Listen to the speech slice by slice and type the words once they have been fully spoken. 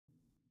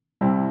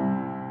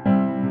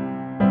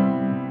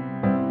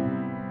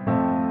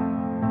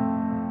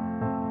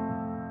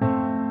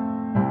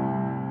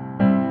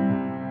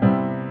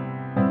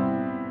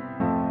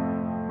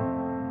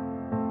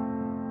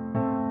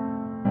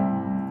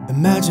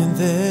Imagine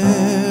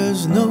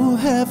there's no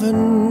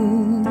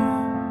heaven.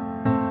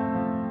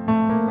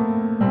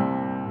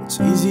 It's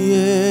easy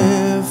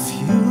if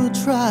you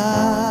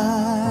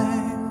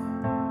try.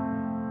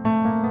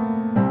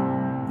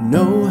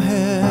 No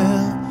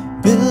hell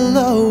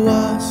below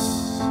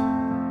us,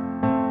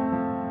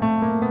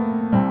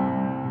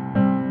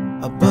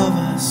 above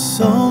us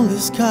only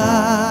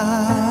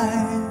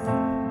sky.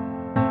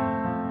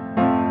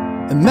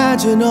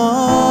 Imagine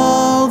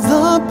all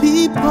the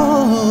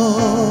people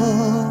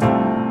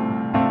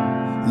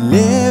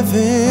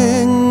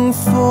living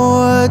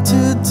for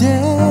today.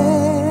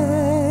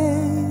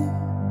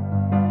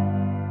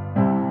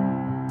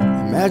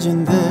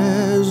 Imagine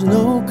there's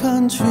no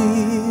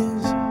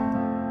countries.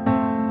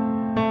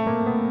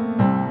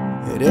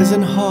 It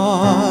isn't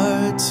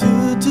hard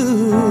to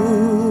do.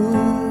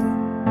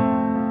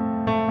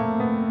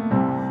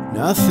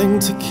 Nothing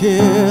to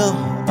kill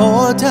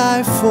or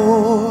die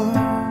for,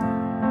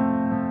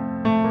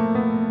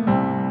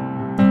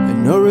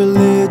 and no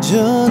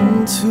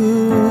religion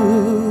too.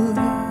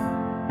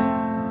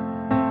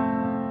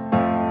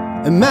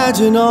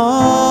 Imagine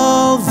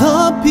all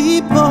the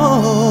people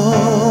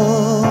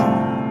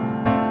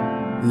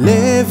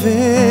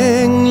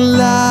living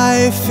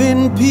life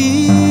in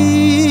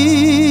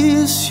peace.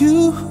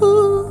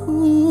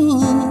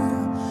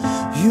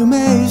 You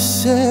may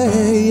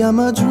say I'm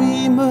a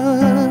dreamer,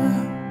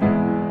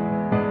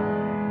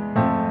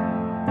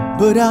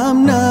 but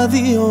I'm not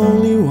the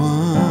only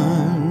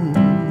one.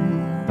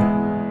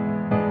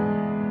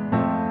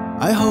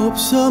 I hope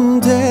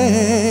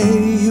someday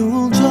you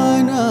will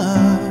join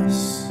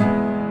us,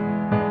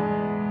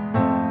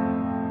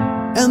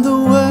 and the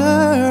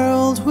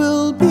world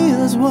will be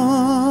as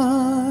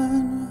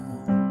one.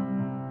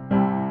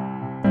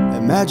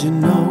 Imagine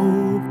no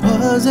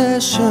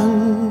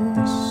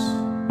possessions.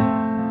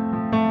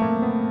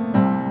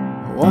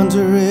 I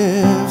wonder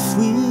if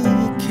we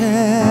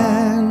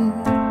can.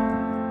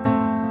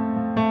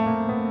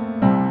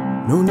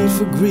 No need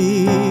for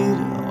greed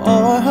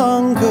or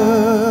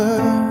hunger.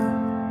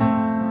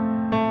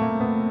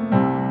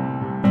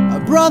 A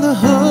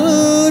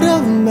brotherhood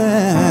of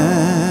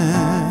man.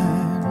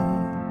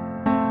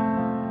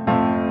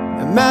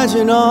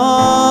 Imagine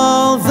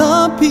all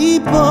the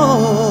people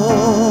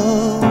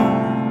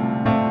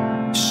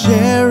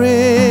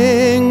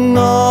sharing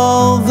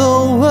all the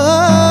world.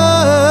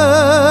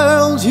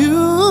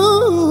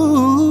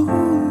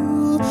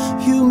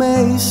 You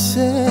may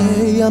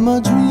say I'm a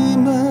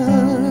dreamer,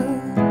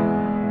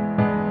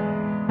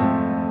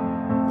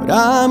 but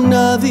I'm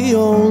not the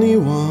only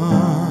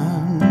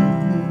one.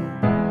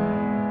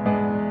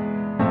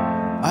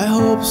 I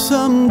hope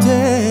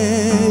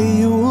someday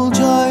you will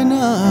join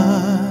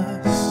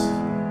us,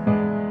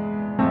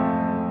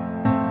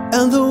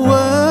 and the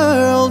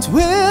world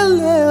will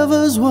live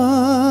as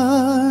one.